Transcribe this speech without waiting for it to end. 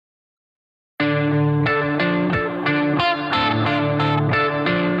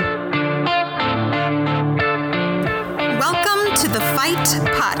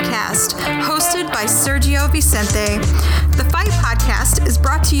Fight Podcast, hosted by Sergio Vicente. The Fight Podcast is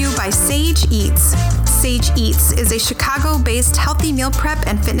brought to you by Sage Eats. Sage Eats is a Chicago-based healthy meal prep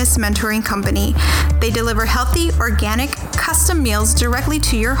and fitness mentoring company. They deliver healthy, organic, custom meals directly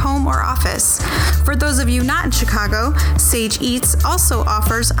to your home or office. For those of you not in Chicago, Sage Eats also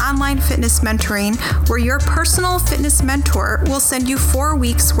offers online fitness mentoring, where your personal fitness mentor will send you 4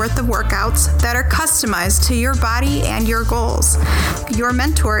 weeks worth of workouts that are customized to your body and your goals. Your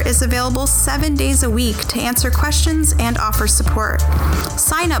mentor is available 7 days a week to answer questions and offer support.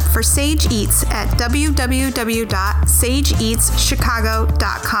 Sign up for Sage Eats at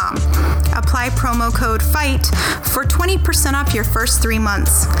www.sageeatschicago.com. Apply promo code FIGHT for 20% off your first 3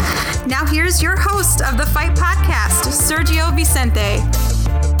 months. Now here's your host of the Fight Podcast, Sergio Vicente.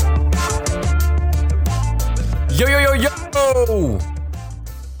 Yo, yo, yo, yo!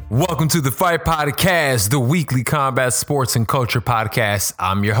 Welcome to the Fight Podcast, the weekly combat sports and culture podcast.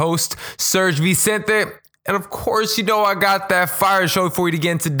 I'm your host, Serge Vicente. And of course, you know I got that fire show for you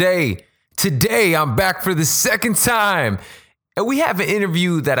again today. Today, I'm back for the second time. And we have an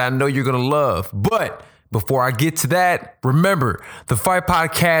interview that I know you're going to love. But before I get to that, remember, the Fight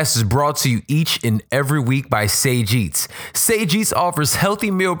Podcast is brought to you each and every week by Sage Eats. Sage Eats offers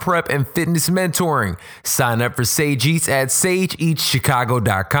healthy meal prep and fitness mentoring. Sign up for Sage Eats at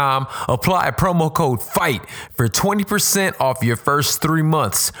sageeatschicago.com. Apply promo code FIGHT for 20% off your first 3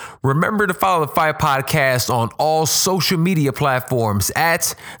 months. Remember to follow the Fight Podcast on all social media platforms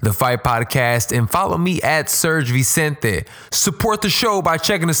at the Fight Podcast, and follow me at Serge Vicente. Support the show by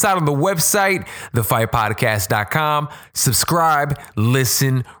checking us out on the website, thefightpodcast.com. Subscribe,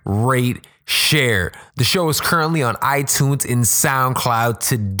 listen, rate, share. The show is currently on iTunes and SoundCloud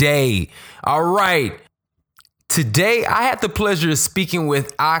today. All right. Today, I had the pleasure of speaking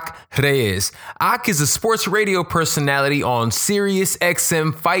with Reyes. Is a sports radio personality on Sirius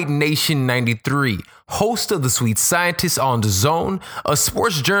XM Fight Nation 93, host of The Sweet Scientist on DAZN, a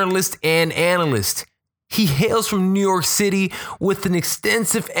sports journalist and analyst. He hails from New York City with an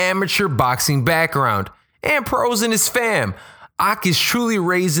extensive amateur boxing background and pros in his fam. Is truly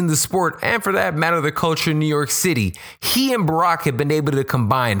raised in the sport, and for that matter, the culture in New York City. He and BARAK have been able to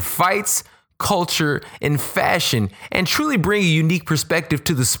combine fights, culture, and fashion, and truly bring a unique perspective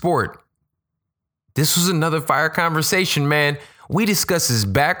to the sport. This was another fire conversation, man. We discuss his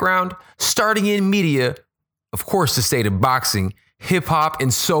background, starting in media, of course, the state of boxing, hip-hop,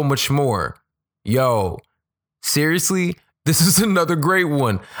 and so much more. Yo, seriously, this is another great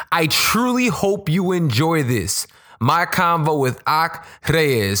one. I truly hope you enjoy this. My convo with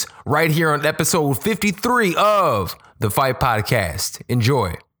Reyes right here on episode 53 of the Fight Podcast.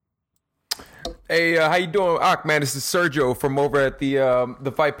 Enjoy. Hey, how you doing, man? This is Sergio from over at the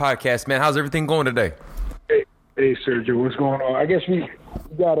Fight Podcast, man. How's everything going today? Hey, Sergio, what's going on? I guess we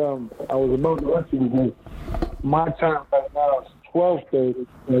got I was about to ask you because my time right now is 12:30.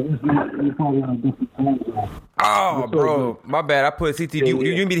 We're probably on a different time zone. Oh, bro, my bad. I put CT. You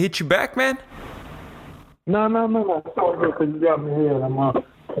need me to hit you back, man? No. It's all good because you got me here, and I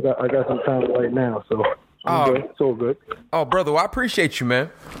got some time right now, so it's all good. Oh, brother, well, I appreciate you, man.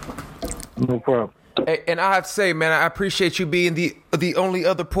 No problem. Hey, and I have to say, man, I appreciate you being the only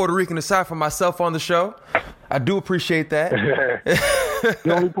other Puerto Rican aside from myself on the show. I do appreciate that.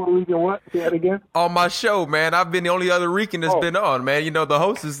 The only Puerto Rican what? Say that again? On my show, man. I've been the only other Rican that's been on, man. You know, the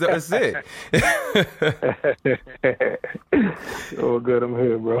host that's it. Oh, good. I'm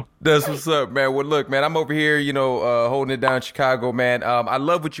here, bro. That's what's up, man. Well, look, man, I'm over here, holding it down in Chicago, man. I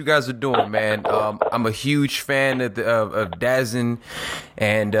love what you guys are doing, man. I'm a huge fan of DAZN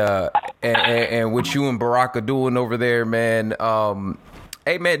and what you and BARAK are doing over there, man.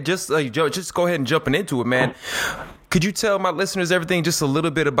 Hey, man, just go ahead and jumping into it, man. Could you tell my listeners everything, just a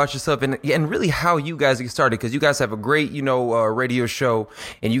little bit about yourself and really how you guys get started? Because you guys have a great, radio show,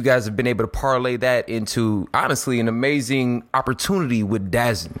 and you guys have been able to parlay that into, honestly, an amazing opportunity with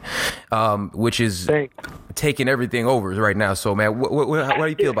DAZN, which is taking everything over right now. So, man, what do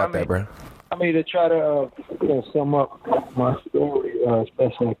you feel about that, bro? I mean, to try to sum up my story as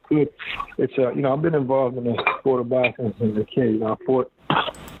best I could, it's, I've been involved in the sport of boxing since a kid. I fought,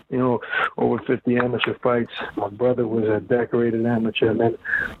 over 50 amateur fights. My brother was a decorated amateur and then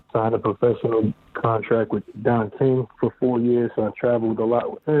signed a professional contract with Don King for 4 years, so I traveled a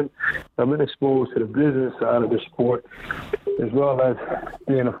lot with him. I've been exposed to the business side of the sport as well as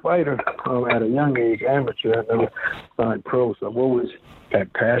being a fighter at a young age, amateur. I never signed pro, so I've always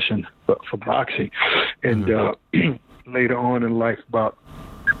had passion for boxing. And later on in life, I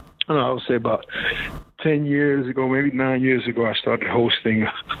would say about 10 years ago, maybe 9 years ago, I started hosting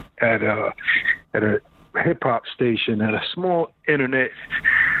at a hip hop station at a small internet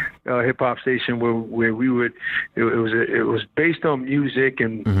hip hop station where we would. It was based on music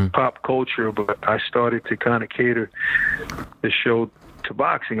and pop culture, but I started to kind of cater the show to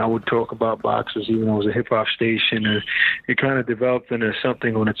boxing. I would talk about boxers even though it was a hip hop station, and it kind of developed into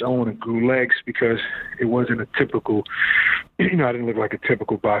something on its own and grew legs because it wasn't a typical, I didn't look like a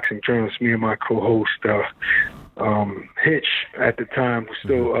typical boxing journalist. Me and my co-host, Hitch at the time, was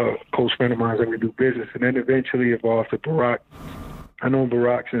still a close friend of mine that we do business, and then eventually evolved to BARAK. I know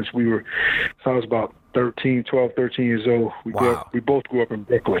BARAK since I was about 13 years old. We both grew up in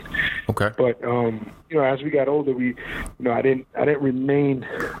Brooklyn. Okay. But as we got older, I didn't remain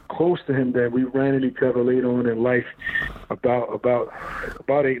close to him. That we ran into each other later on in life. About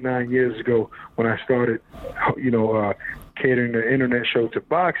 8-9 years ago, when I started, catering the internet show to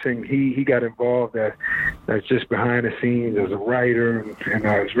boxing, he got involved as just behind the scenes as a writer, and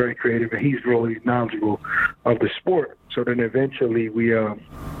I was very creative, and he's really knowledgeable of the sport. So then eventually we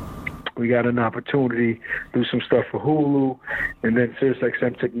got an opportunity to do some stuff for Hulu, and then Sirius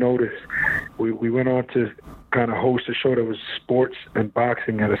XM took notice. We went on to kind of host a show that was sports and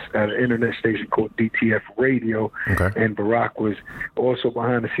boxing at an internet station called TFP Radio. Okay. And BARAK was also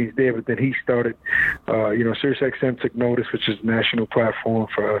behind the scenes there. But then he started, Sirius XM took notice, which is a national platform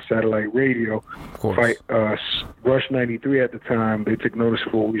for satellite radio. Fight Rush 93 at the time. They took notice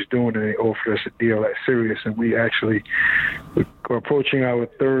of what we was doing, and they offered us a deal at Sirius. And we actually were approaching our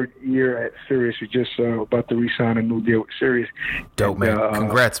third year at Sirius. We just about to re-sign a new deal with Sirius. Dope, man.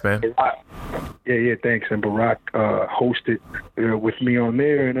 Congrats, man. Yeah, thanks. And BARAK hosted with me on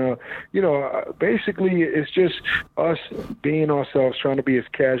there, and basically it's just us being ourselves, trying to be as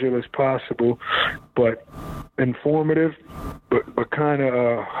casual as possible, but informative, but kind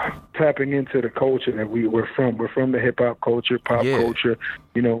of tapping into the culture that we're from. We're from the hip hop culture, pop culture.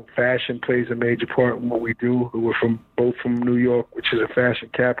 Fashion plays a major part in what we do. We're both from New York, which is a fashion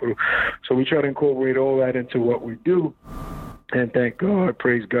capital, so we try to incorporate all that into what we do. And thank God,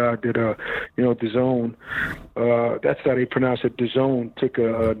 praise God, that DAZN, that's how they pronounce it. DAZN took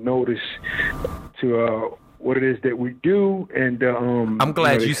a notice to what it is that we do, and I'm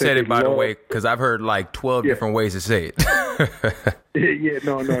glad you said it, by the way, because I've heard like 12 different ways to say it.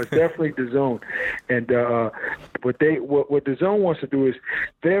 No, it's definitely DAZN, and what DAZN wants to do is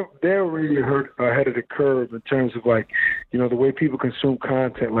they're really ahead of the curve in terms of the way people consume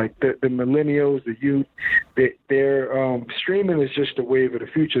content. Like the millennials, the youth, their streaming is just a wave of the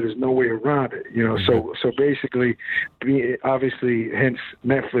future. There's no way around it. So basically, obviously, hence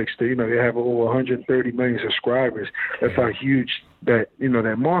Netflix. They have over 130 million subscribers. That's how huge that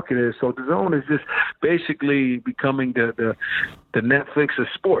market is. So DAZN is just basically becoming the Netflix of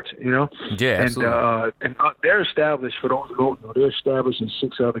sports, Yeah, absolutely. And they're established, for those who don't know, they're established in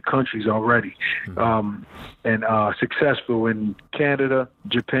 6 other countries already, and successful in Canada,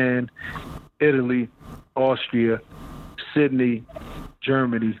 Japan, Italy, Austria, Sydney,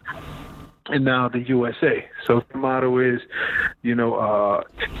 Germany, and now the USA. So the motto is,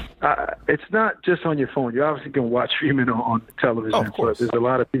 it's not just on your phone. You obviously can watch streaming on television. Of course. But there's a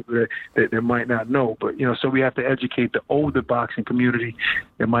lot of people that might not know. But, so we have to educate the older boxing community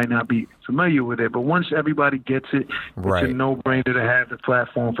that might not be familiar with it. But once everybody gets it, it's a no-brainer to have the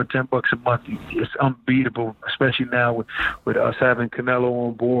platform for $10 a month. It's unbeatable, especially now with us having Canelo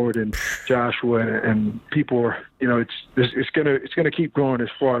on board and Joshua and people are, it's gonna keep growing as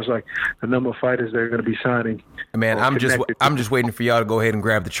far as the number of fighters that are gonna be signing. Man, I'm just waiting for y'all to go ahead and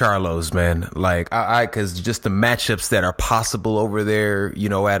grab the Charlos, man. Because just the matchups that are possible over there, at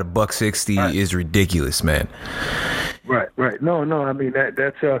 $160 is ridiculous, man. Right. No. I mean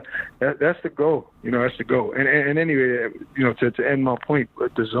that's the goal. That's the goal. And anyway, to end my point,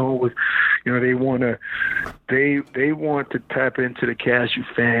 DAZN was, they want to tap into the casual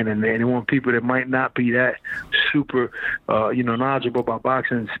fan, and they want people that might not be that super, knowledgeable about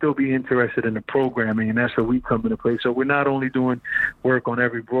boxing and still be interested in the programming, and that's where we come into play. So we're not only doing work on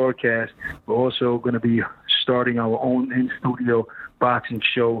every broadcast, we're also going to be starting our own in-studio boxing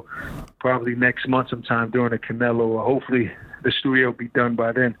show probably next month sometime during the Canelo, or hopefully the studio will be done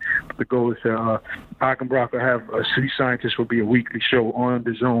by then. But the goal is to BARAK and BARAK will have Street Scientists will be a weekly show on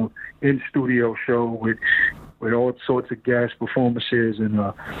DAZN, in-studio show with all sorts of guest performances and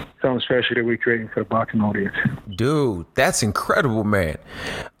something special that we're creating for the boxing audience. Dude, that's incredible, man.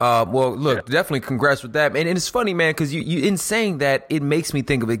 Well, look, definitely congrats with that. And it's funny, man, because you in saying that, it makes me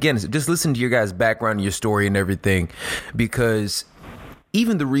think of, again, just listen to your guys' background and your story and everything, because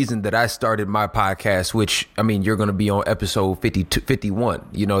even the reason that I started my podcast, which, I mean, you're going to be on episode 51.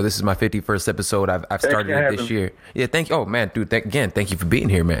 You know, this is my 51st episode. I've started it this year. Yeah, thank you. Oh, man, dude, thank you for being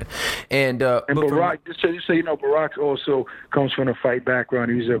here, man. And BARAK, just so you know, BARAK also comes from a fight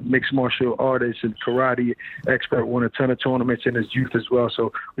background. He's a mixed martial artist and karate expert, won a ton of tournaments in his youth as well.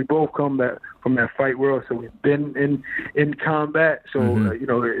 So we both come from that fight world. So we've been in combat. So, you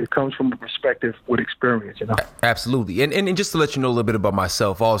know, it comes from a perspective with experience, you know. Absolutely. And just to let you know a little bit about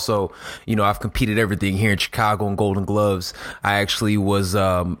myself also, you know, I've competed everything here in Chicago in Golden Gloves. I actually was,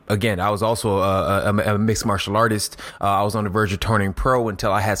 again, I was also a mixed martial artist. I was on the verge of turning pro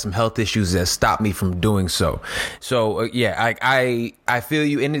until I had some health issues that stopped me from doing so. So, yeah, I feel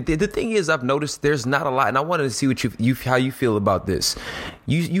you. And the thing is, I've noticed there's not a lot, and I wanted to see what how you feel about this.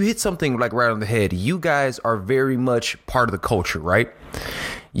 You hit something like right on the head. You guys are very much part of the culture, right?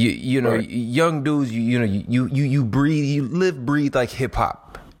 You know, right. Young dudes, you live, breathe like hip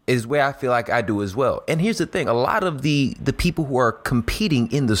hop is where I feel like I do as well. And here's the thing. A lot of the people who are competing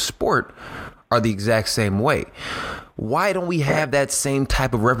in the sport are the exact same way. Why don't we have that same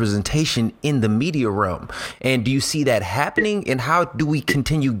type of representation in the media realm? And do you see that happening? And how do we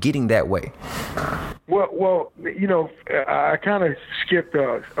continue getting that way? Well, you know, I kind of skipped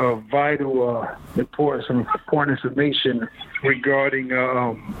a vital important information regarding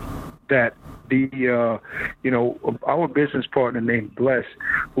that. You know, our business partner named Bless,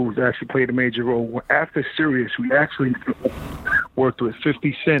 who's actually played a major role. After Sirius, we actually worked with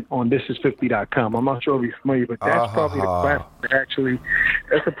 50 Cent on ThisIs50.com. I'm not sure if you're familiar, but that's probably the platform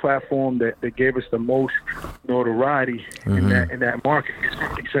that's a platform that gave us the most notoriety in that market.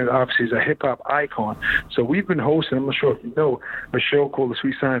 50 Cent obviously is a hip hop icon. So we've been hosting, I'm not sure if you know, a show called The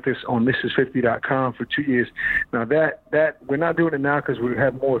Sweet Scientist on ThisIs50.com for 2 years. Now that we're not doing it now because we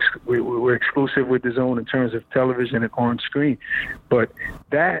have more, we're exclusive with DAZN in terms of television and on screen, but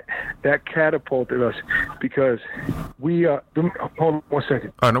that catapulted us because we hold on 1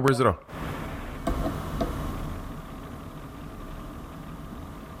 second. No worries at all.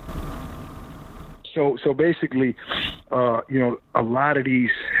 So basically, you know, a lot of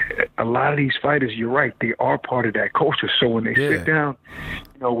these fighters, you're right, they are part of that culture. So when they sit down,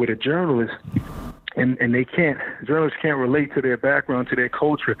 you know, with a journalist, and journalists can't relate to their background, to their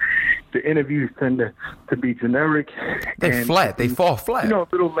culture. The interviews tend to be generic. They fall flat. You know, a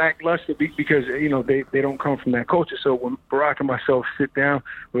little lackluster because, you know, they don't come from that culture. So when BARAK and myself sit down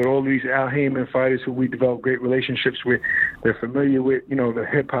with all these Al Heyman fighters who we develop great relationships with, they're familiar with, you know, the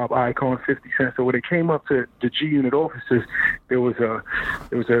hip-hop icon 50 Cent. So when it came up to the G-Unit officers, there was a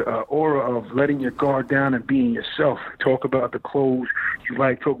aura of letting your guard down and being yourself. Talk about the clothes you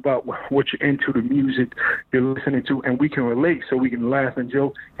like, talk about what you're into, the music you're listening to, and we can relate so we can laugh and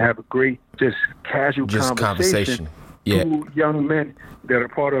joke and have a great, just casual conversation. Yeah. Two young men that are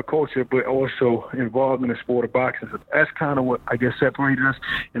part of the culture, but also involved in the sport of boxing. So that's kind of what I guess separated us.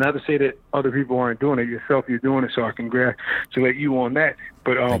 And not to say that other people aren't doing it. Yourself, you're doing it, so I congratulate you on that.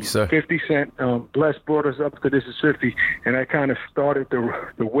 But 50 Cent, Bless brought us up to This Is 50, and that kind of started the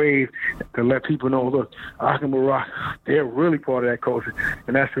wave to let people know, look, Ak and BARAK, they're really part of that culture.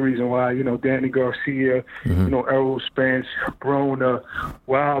 And that's the reason why, you know, Danny Garcia, you know, Errol Spence, Broner,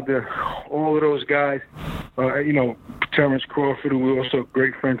 Wilder, all of those guys, you know, Terrence Crawford, who was also a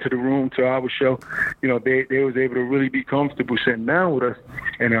great friend to the room, to our show, you know, they was able to really be comfortable sitting down with us,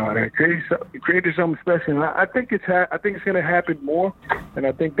 and they created something special. And I think it's going to happen more, and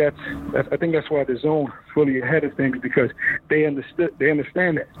I think that's why DAZN is fully ahead of things, because they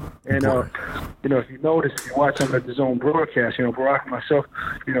understand that. And you know, if you notice, if you watch on the DAZN broadcast, you know, BARAK and myself,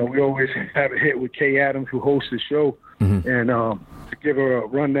 you know, we always have a hit with Kay Adams, who hosts the show, and to give her a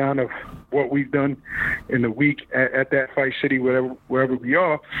rundown of what we've done in the week at that Fight City, wherever we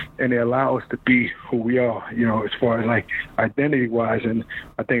are, and they allow us to be who we are, you know, as far as like identity-wise. And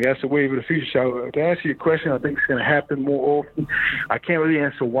I think that's the wave of the future. So to answer your question, I think it's going to happen more often. I can't really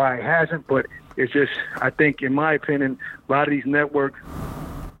answer why it hasn't, but it's just, I think, in my opinion, a lot of these networks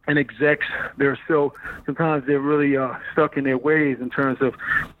and execs, sometimes they're really stuck in their ways in terms of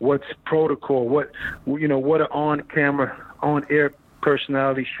what's protocol, what an on-camera, on-air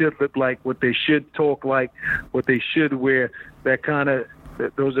personality should look like, what they should talk like, what they should wear. That kind of,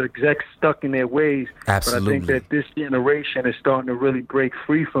 those are execs stuck in their ways. Absolutely. But I think that this generation is starting to really break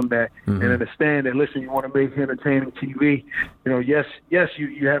free from that and understand that, listen, you want to make entertaining TV, yes,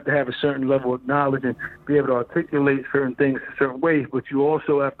 you have to have a certain level of knowledge and be able to articulate certain things a certain way, but you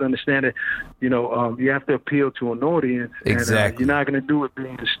also have to understand that, you have to appeal to an audience. Exactly. And, you're not going to do it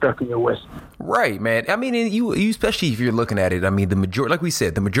being stuck in your way. Right, man. I mean, and you especially if you're looking at it, I mean, the majority, like we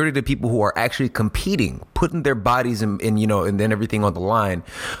said, the majority of the people who are actually competing, putting their bodies in and then everything on the line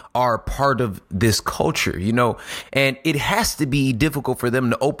are part of this culture, and it has to be difficult for them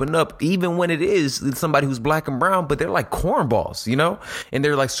to open up, even when it is somebody who's black and brown, but they're like cornballs, and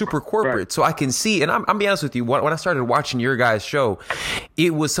they're like super corporate. Right. So I can see, and I'm be honest with you, when I started watching your guys' show,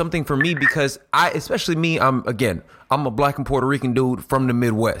 it was something for me because especially me, I'm a black and Puerto Rican dude from the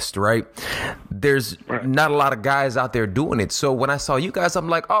Midwest, right? There's not a lot of guys out there doing it. So when I saw you guys, I'm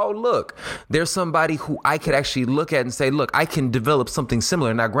like, oh, look, there's somebody who I could actually look at and say, look, I can develop something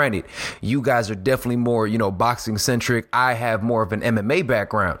similar. Now, granted, you guys are definitely more, boxing centric. I have more of an MMA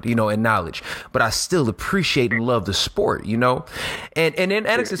background, and knowledge, but I still appreciate and love the sport, And then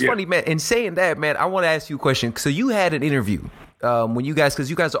Alex, it's funny, man. In saying that, man, I want to ask you a question. So you had an interview. When you guys, because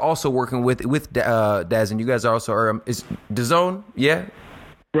you guys are also working with DAZN, you guys are also is DAZN, yeah,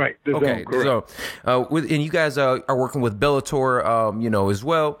 right? DAZN, DAZN. And you guys are working with Bellator, as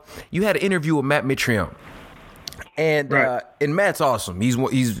well. You had an interview with Matt Mitrione, and and Matt's awesome. He's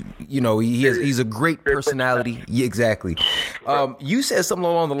a great personality. Yeah, exactly. You said something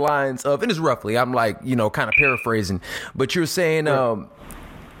along the lines of, and it's roughly, I'm like, kind of paraphrasing, but you're saying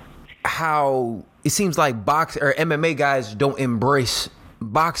how it seems like MMA guys don't embrace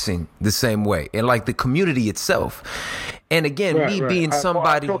boxing the same way, and like the community itself. And again, being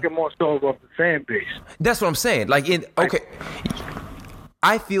somebody, I'm talking more so about the fan base. That's what I'm saying.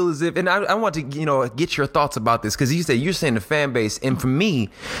 I feel as if, and I want to, get your thoughts about this, because you're saying the fan base, and for me,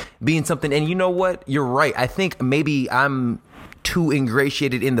 being something, and you know what, you're right. I think maybe I'm too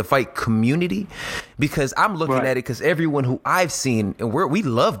ingratiated in the fight community, because I'm looking at it because everyone who I've seen, and we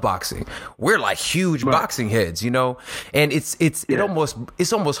love boxing. We're like huge boxing heads, and it's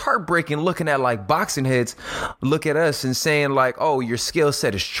almost heartbreaking looking at like boxing heads look at us and saying like, oh, your skill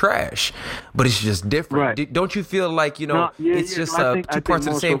set is trash, but it's just different. Right. Don't you feel like it's just two parts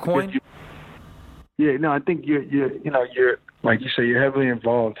of the same coin? I think you're like you say, you're heavily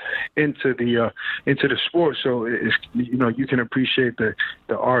involved into the sport, so it's, you can appreciate the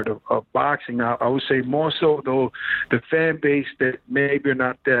art of boxing. I would say more so though the fan base that maybe are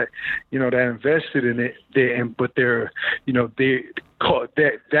not that that invested in it, but they're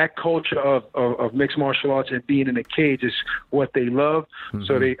that culture of mixed martial arts and being in a cage is what they love. Mm-hmm.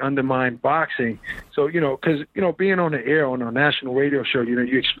 So they undermine boxing. So because being on the air on a national radio show,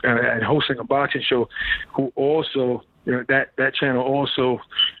 and hosting a boxing show, who also that channel also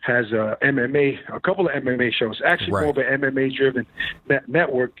has MMA, a couple of MMA shows, actually more of an MMA driven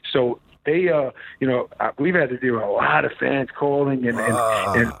network. So they, we've had to deal with a lot of fans calling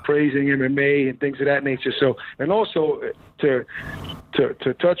and praising MMA and things of that nature. So, and also to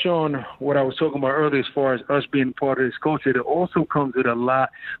touch on what I was talking about earlier, as far as us being part of this culture, it also comes with a lot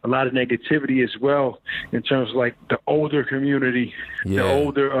of negativity as well, in terms of like the older community, the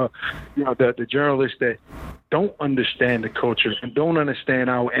older, the journalists that don't understand the culture and don't understand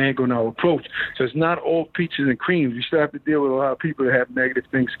our angle and our approach. So it's not all peaches and creams. You still have to deal with a lot of people that have negative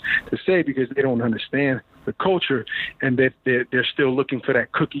things to say because they don't understand the culture, and that they're still looking for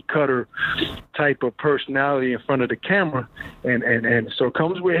that cookie cutter type of personality in front of the camera, and so it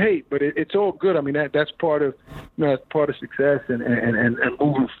comes with hate, but it's all good. I mean, that's part of that's part of success and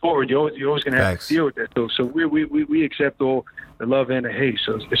moving forward. You're always gonna have to deal with that. So we accept all the love and the hate.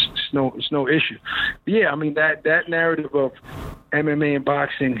 So it's no issue. But yeah, I mean that narrative of MMA and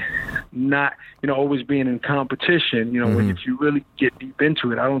boxing not always being in competition. When if you really get deep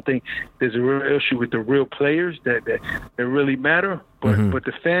into it, I don't think there's a real issue with the real players that really matter. But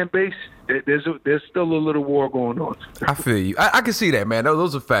the fan base, there's still a little war going on. I feel you. I can see that, man.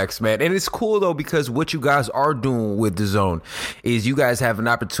 Those are facts, man. And it's cool though, because what you guys are doing with DAZN is you guys have an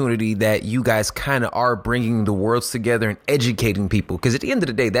opportunity that you guys kind of are bringing the worlds together and educating people. Because at the end of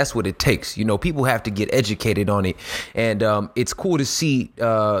the day, that's what it takes. People have to get educated on it, and it's cool to see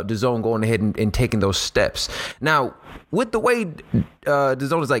DAZN going ahead and taking those steps. Now, with the way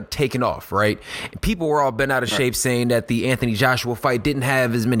DAZN is like taking off, right? People were all bent out of shape saying that the Anthony Joshua fight didn't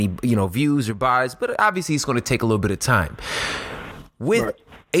have as many, views or buys, but obviously it's going to take a little bit of time. With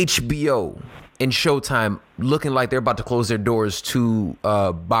HBO and Showtime looking like they're about to close their doors to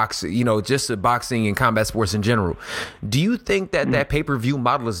boxing, just to boxing and combat sports in general, do you think that pay-per-view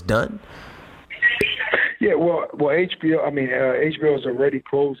model is done? Yeah, well, HBO. I mean, HBO is already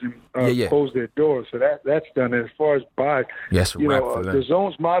closing, closed their doors, so that's done. And as far as buys, yes, you know, the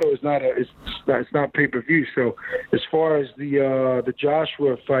Zone's motto is it's not pay per view. So as far as the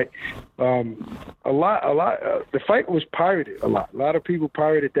Joshua fight, a lot. The fight was pirated a lot. A lot of people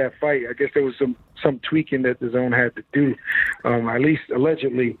pirated that fight. I guess there was some tweaking that the Zone had to do, at least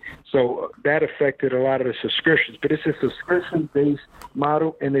allegedly. So that affected a lot of the subscriptions. But it's a subscription-based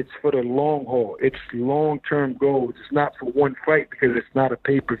model, and it's for the long haul. It's long-term goals. It's not for one fight because it's not a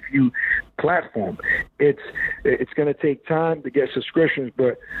pay-per-view platform. It's going to take time to get subscriptions,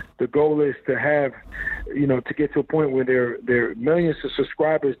 but the goal is to have, you know, to get to a point where there are millions of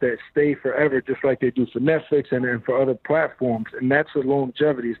subscribers that stay forever, just like they do for Netflix and for other platforms. And that's a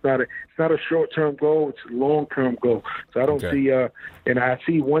longevity. It's not a short-term goal. It's a long-term goal. So I don't see, and I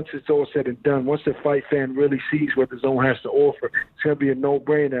see once it's all said and done, once the fight fan really sees what the Zone has to offer, it's going to be a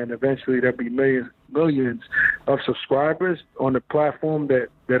no-brainer, and eventually there'll be millions of subscribers on the platform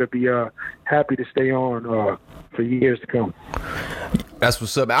that'll be happy to stay on for years to come. That's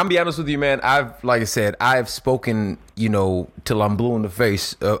what's up. I'm gonna be honest with you, man. Like I said, I've spoken, you know, till I'm blue in the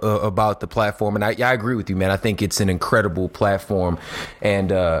face about the platform, and I agree with you, man. I think it's an incredible platform, and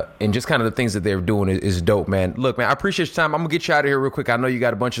just kind of the things that they're doing is dope, man. Look, man, I appreciate your time. I'm gonna get you out of here real quick. I know you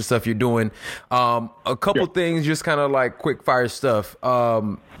got a bunch of stuff you're doing. A couple things, just kind of like quick fire stuff.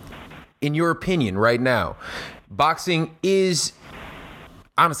 In your opinion, right now, boxing is,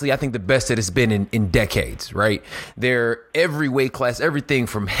 honestly, I think the best that it's been in decades, right? They're every weight class, everything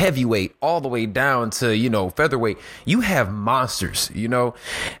from heavyweight all the way down to, you know, featherweight. You have monsters, you know?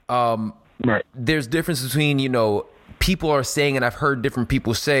 Right. There's difference between, you know, people are saying, and I've heard different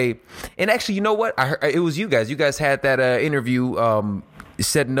people say, and actually, you know what? It was you guys. You guys had that interview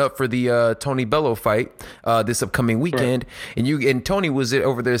setting up for the Tony Bello fight this upcoming weekend. Right. And Tony was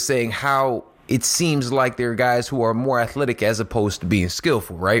over there saying how it seems like there are guys who are more athletic as opposed to being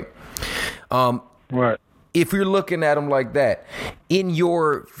skillful, right? Right. If you're looking at them like that, in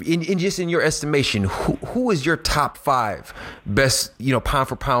your estimation, who is your top 5 best, you know, pound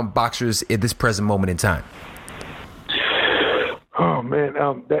for pound boxers at this present moment in time? Oh man,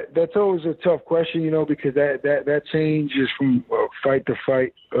 that's always a tough question, you know, because that changes from fight to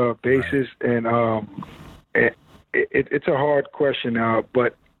fight basis, and it's a hard question,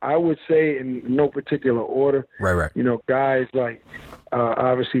 but I would say in no particular order. Right. You know, guys like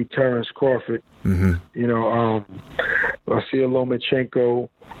obviously Terrence Crawford. Mm-hmm. You know, Vasyl Lomachenko.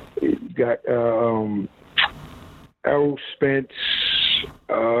 You got Errol Spence.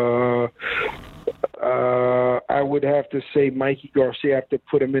 I would have to say Mikey Garcia. I have to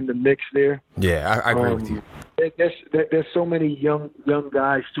put him in the mix there. Yeah, I agree with you. There's so many young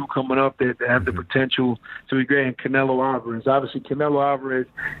guys still coming up that have the potential to be great. And Canelo Alvarez, obviously, Canelo Alvarez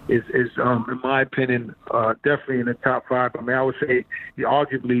is in my opinion, definitely in the top 5. I mean, I would say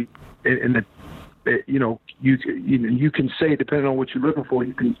arguably in the. You know, you can say, depending on what you're looking for,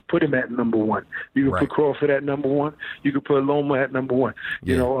 you can put him at number 1. You can put Crawford at number 1. You can put Loma at number 1.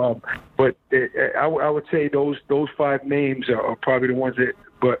 You know, but I would say those 5 names are probably the ones that.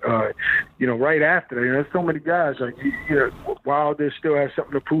 But you know, right after that, you know, there's so many guys. Like, you know, Wilder still has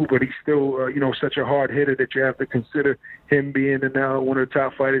something to prove, but he's still you know, such a hard hitter that you have to consider him being now one of the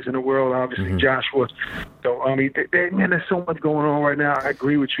top fighters in the world. Obviously, Joshua. So I mean, man, there's so much going on right now. I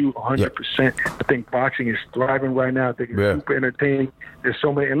agree with you 100%. I think boxing is thriving right now. I think it's super entertaining. There's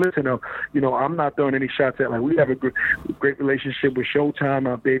so many. And listen, you know, I'm not throwing any shots at, like, we have a great relationship with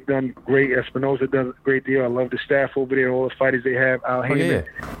Showtime. They've done great. Espinosa does a great deal. I love the staff over there, all the fighters they have. Al Heyman.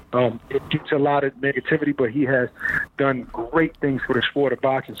 It gets a lot of negativity, but he has done great things for the sport of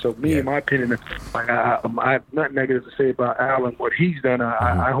boxing. So me, in my opinion, I have nothing negative to say about Al and what he's done.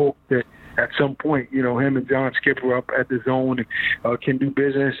 I hope that at some point, you know, him and John Skipper up at the Zone can do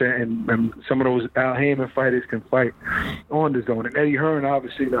business, and some of those Al Heyman fighters can fight on the Zone. And Eddie Hearn,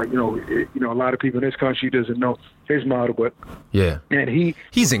 obviously, like, you know, a lot of people in this country doesn't know his model, but and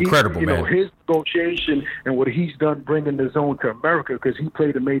he's incredible, man. Know, his negotiation and what he's done bringing the Zone to America, because he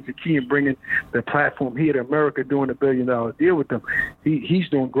played a major key in bringing the platform here to America, doing a $1 billion deal with them. He's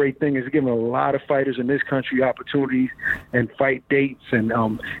doing great things. He's giving a lot of fighters in this country opportunities and fight dates and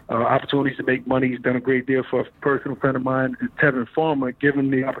opportunities to make money. He's done a great deal for a personal friend of mine, Tevin Farmer, giving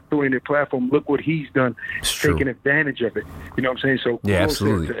the opportunity and platform. Look what he's done, taking advantage of it. You know what I'm saying? So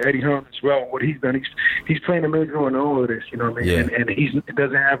absolutely. To Eddie Hearn as well, what he's done, he's playing a major role in all of this. You know what I mean? And he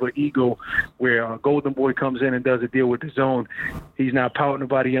doesn't have an ego where Golden Boy comes in and does a deal with the Zone. He's not pouting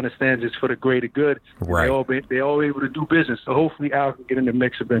about. He understands it's for the greater good. Right. They're all able to do business. So hopefully Al can get in the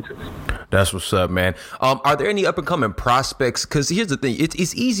mix eventually. That's what's up, man. Are there any up and coming prospects prospects, because here's the thing,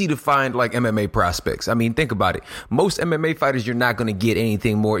 it's easy to find like MMA prospects. I mean, think about it. Most MMA fighters, you're not going to get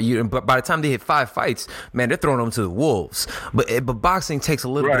anything more. But by the time they hit 5 fights, man, they're throwing them to the wolves. But boxing takes a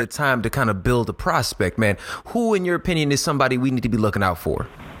little bit of time to kind of build a prospect, man. Who, in your opinion, is somebody we need to be looking out for?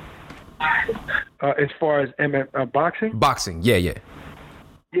 As far as boxing? Boxing, yeah.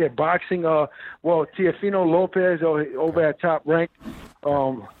 Yeah, boxing. Well, Teofimo Lopez over at Top Rank,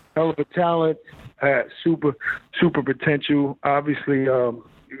 hell of a talent, super potential. Obviously,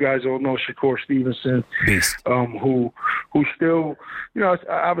 you guys all know Shakur Stevenson, beast. Who still,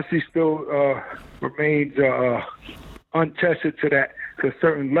 obviously still remains untested to a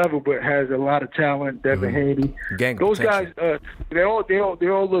certain level, but has a lot of talent. Devin Haney, those guys, they all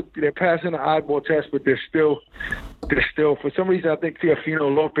look, they're passing the oddball test, but they're still for some reason I think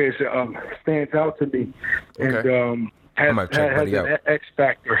Teofimo Lopez stands out to me, and has an X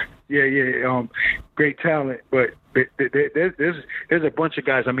factor. Yeah. Great talent, but there's a bunch of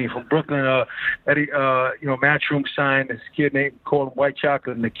guys. I mean, from Brooklyn, Eddie, Matchroom signed this kid named called White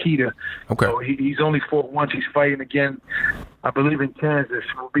Chocolate Nikita. Okay. So he's only fought once. He's fighting again, I believe, in Kansas.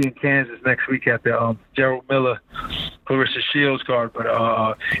 We'll be in Kansas next week at the Gerald Miller Clarissa Shields card. But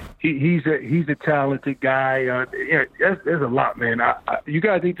he's a talented guy. There's a lot, man. You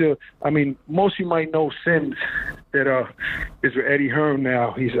guys need to. I mean, most of you might know Sims that is with Eddie Hearn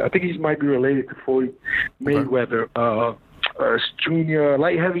now. I think he might be related to Floyd Mayweather. Junior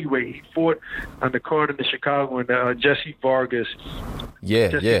light heavyweight. He fought on the card in the Chicago, and Jesse Vargas.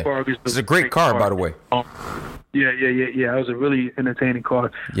 Jesse Vargas. It's a great card, by the way. Yeah. It was a really entertaining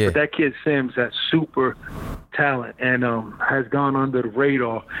card. Yeah. But that kid Sims, that super talent, and has gone under the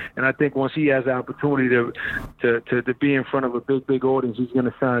radar. And I think once he has the opportunity to be in front of a big audience, he's going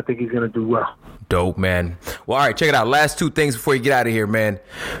to shine. I think he's going to do well. Dope, man. Well, all right, check it out. Last 2 things before you get out of here, man.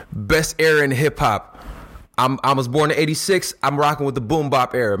 Best era in hip hop. I was born in '86. I'm rocking with the boom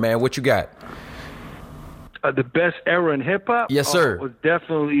bop era, man. What you got? The best era in hip hop, yes, sir, was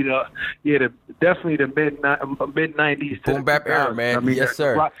definitely the mid '90s. Boom bap era, man. I mean, yes,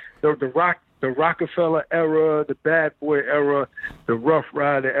 sir. The Rockefeller era, the Bad Boy era, the Rough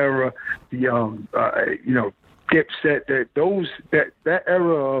Rider era, the Dipset. That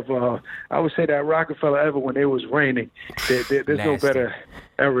era of I would say that Rockefeller era when it was raining. There's no better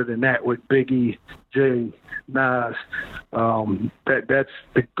era than that with Biggie, Jay, Nas. That's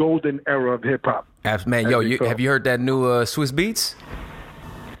the golden era of hip hop. Man, have you heard that new Swiss Beats?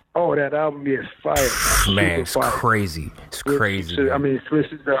 Oh, that album is fire. Man, it's fire. Crazy. It's crazy. I mean, Swiss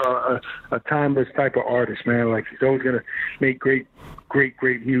is a timeless type of artist, man. Like, he's always gonna make great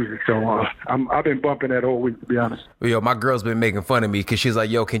music. So I've been bumping that all week, to be honest. Yo, my girl's been making fun of me because she's like,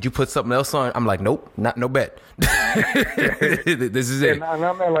 "Yo, can you put something else on?" I'm like, "Nope, no bet." This is it. And I'm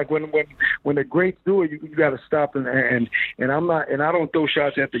not like when the greats do it, you got to stop and I'm not, and I don't throw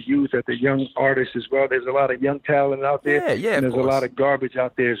shots at the youth, at the young artists as well. There's a lot of young talent out there. Yeah, and there's a lot of garbage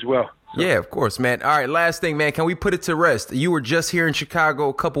out there as well. So. Yeah, of course, man. All right, last thing, man. Can we put it to rest? You were just here in Chicago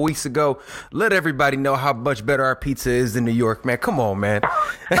a couple weeks ago. Let everybody know how much better our pizza is than New York, man. Come on, man.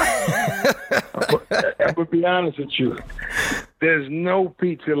 I would be honest with you. There's no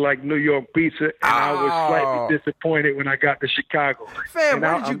pizza like New York pizza, and I was slightly disappointed when I got to Chicago. Fam,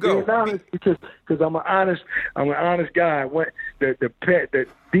 where did you go? I'm being honest because I'm an honest guy. The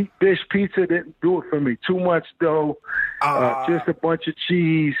deep dish pizza didn't do it for me. Too much dough, just a bunch of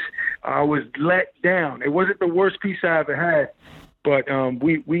cheese. I was let down. It wasn't the worst pizza I ever had. But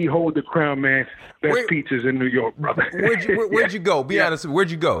we hold the crown, man. Best pizzas in New York, brother. Where'd you go? Be honest.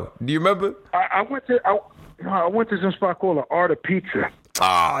 Where'd you go? Do you remember? I went to some spot called the Art of Pizza.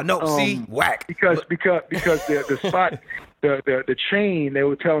 No, see, whack. Because the spot, the chain, they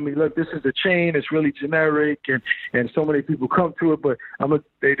were telling me, look, this is the chain. It's really generic, and so many people come to it. But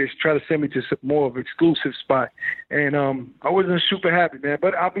they just try to send me to some more of an exclusive spot, and I wasn't super happy, man.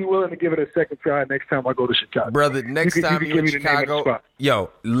 But I'll be willing to give it a second try next time I go to Chicago. Brother, next time you're in Chicago, yo,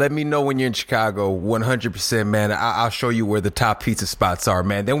 let me know when you're in Chicago. 100%, man. I'll show you where the top pizza spots are,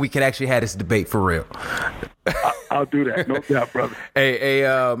 man. Then we can actually have this debate for real. I'll do that, no doubt, brother. Hey,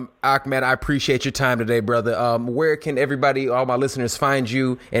 Ak, man, I appreciate your time today, brother. Where can everybody, all my listeners, find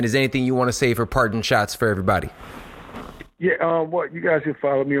you? And is there anything you want to say for parting shots for everybody? Yeah, you guys can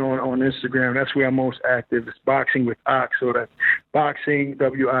follow me on Instagram. That's where I'm most active. It's Boxing with Ak, so that's Boxing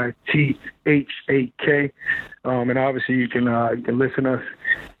WITHAK. And obviously you can listen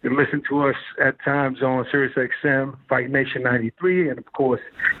to us at times on Sirius XM Fight Nation 93, and of course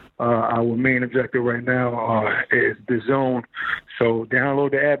Our main objective right now is DAZN. So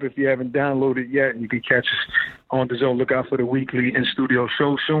download the app if you haven't downloaded it yet, and you can catch us on DAZN. Look out for the weekly in-studio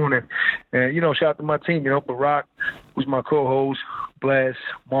show soon. And shout out to my team, BARAK, who's my co-host, Blast,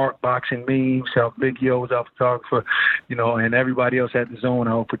 Mark, Boxing Memes, Big Yo is our photographer, and everybody else at DAZN,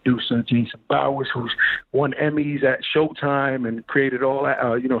 our producer, Jason Bowers, who's won Emmys at Showtime and created all that,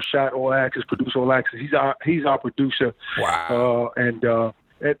 shot all actors, produced all actors. He's our producer. Wow.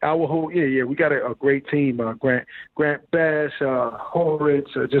 At our whole we got a great team. Grant Bass, Horowitz,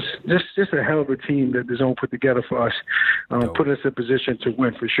 just a hell of a team that DAZN put together for us, put us in a position to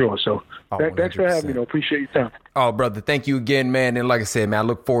win for sure. So thanks for having me. Appreciate your time. Oh, brother, thank you again, man. And like I said, man, I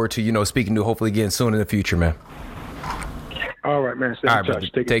look forward to speaking to you hopefully again soon in the future, man. All right, man. Stay in touch. Brother.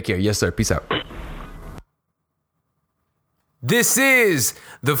 Take care. Yes, sir. Peace out. This is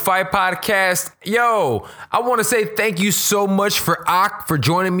the Fight Podcast. Yo, I want to say thank you so much for Ak for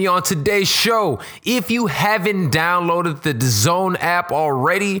joining me on today's show. If you haven't downloaded the DAZN app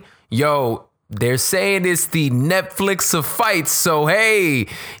already, they're saying it's the Netflix of fights. So, hey, you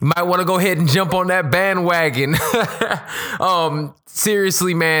might want to go ahead and jump on that bandwagon.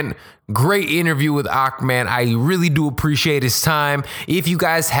 Seriously, man. Great interview with Ak, man. I really do appreciate his time. If you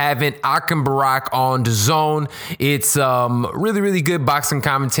guys haven't, Ak and BARAK on DAZN. It's really, really good boxing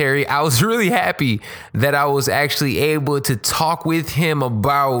commentary. I was really happy that I was actually able to talk with him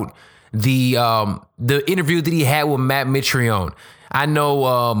about the interview that he had with Matt Mitrione. I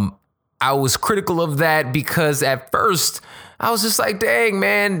know I was critical of that because at first I was just like, dang,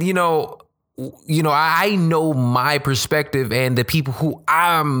 man, I know my perspective and the people who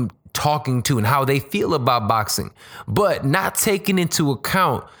I'm talking to and how they feel about boxing, but not taking into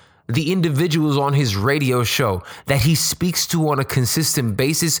account the individuals on his radio show that he speaks to on a consistent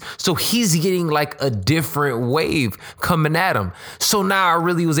basis. So he's getting like a different wave coming at him. So now I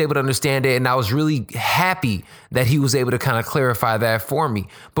really was able to understand it. And I was really happy that he was able to kind of clarify that for me.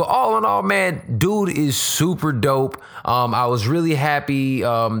 But all in all, man, dude is super dope. I was really happy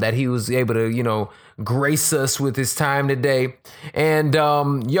that he was able to, grace us with his time today. And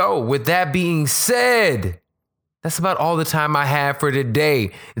with that being said, that's about all the time I have for today.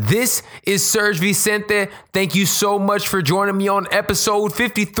 This is Serge Vicente. Thank you so much for joining me on episode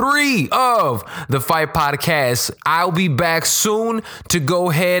 53 of the Fight Podcast. I'll be back soon to go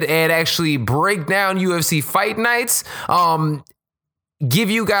ahead and actually break down UFC fight nights.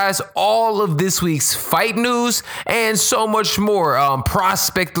 Give you guys all of this week's fight news and so much more.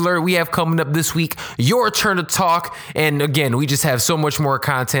 Prospect alert we have coming up this week. Your turn to talk. And again, we just have so much more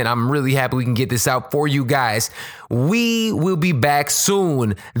content. I'm really happy we can get this out for you guys. We will be back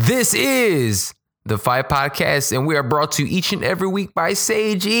soon. This is the Fight Podcast, and we are brought to you each and every week by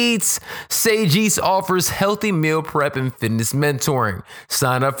Sage Eats. Sage Eats offers healthy meal prep and fitness mentoring.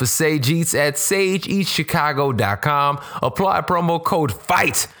 Sign up for Sage Eats at sageeatschicago.com. Apply promo code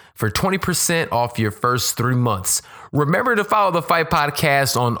FIGHT for 20% off your first 3 months. Remember to follow the Fight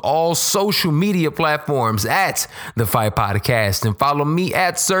Podcast on all social media platforms at the Fight Podcast, and follow me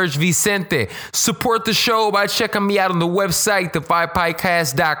at Serge Vicente. Support the show by checking me out on the website,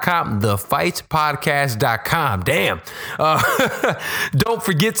 thefightpodcast.com, thefightpodcast.com. Damn. Don't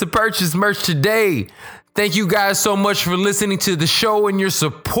forget to purchase merch today. Thank you guys so much for listening to the show and your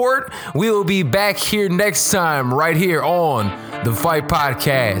support. We will be back here next time right here on the Fight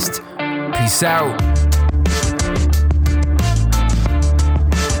Podcast. Peace out.